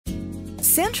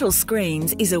Central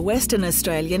Screens is a Western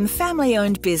Australian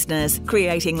family-owned business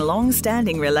creating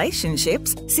long-standing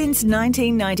relationships since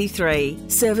 1993.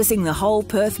 Servicing the whole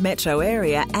Perth metro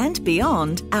area and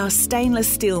beyond, our stainless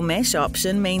steel mesh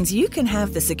option means you can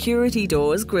have the security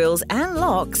doors, grills and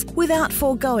locks without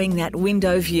foregoing that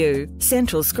window view.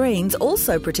 Central Screens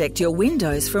also protect your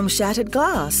windows from shattered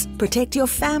glass, protect your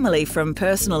family from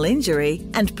personal injury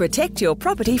and protect your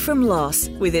property from loss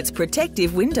with its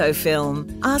protective window film.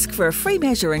 Ask for a free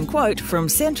measure and quote from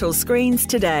Central Screens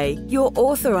today, your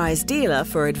authorised dealer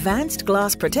for advanced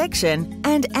glass protection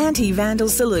and anti-vandal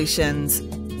solutions.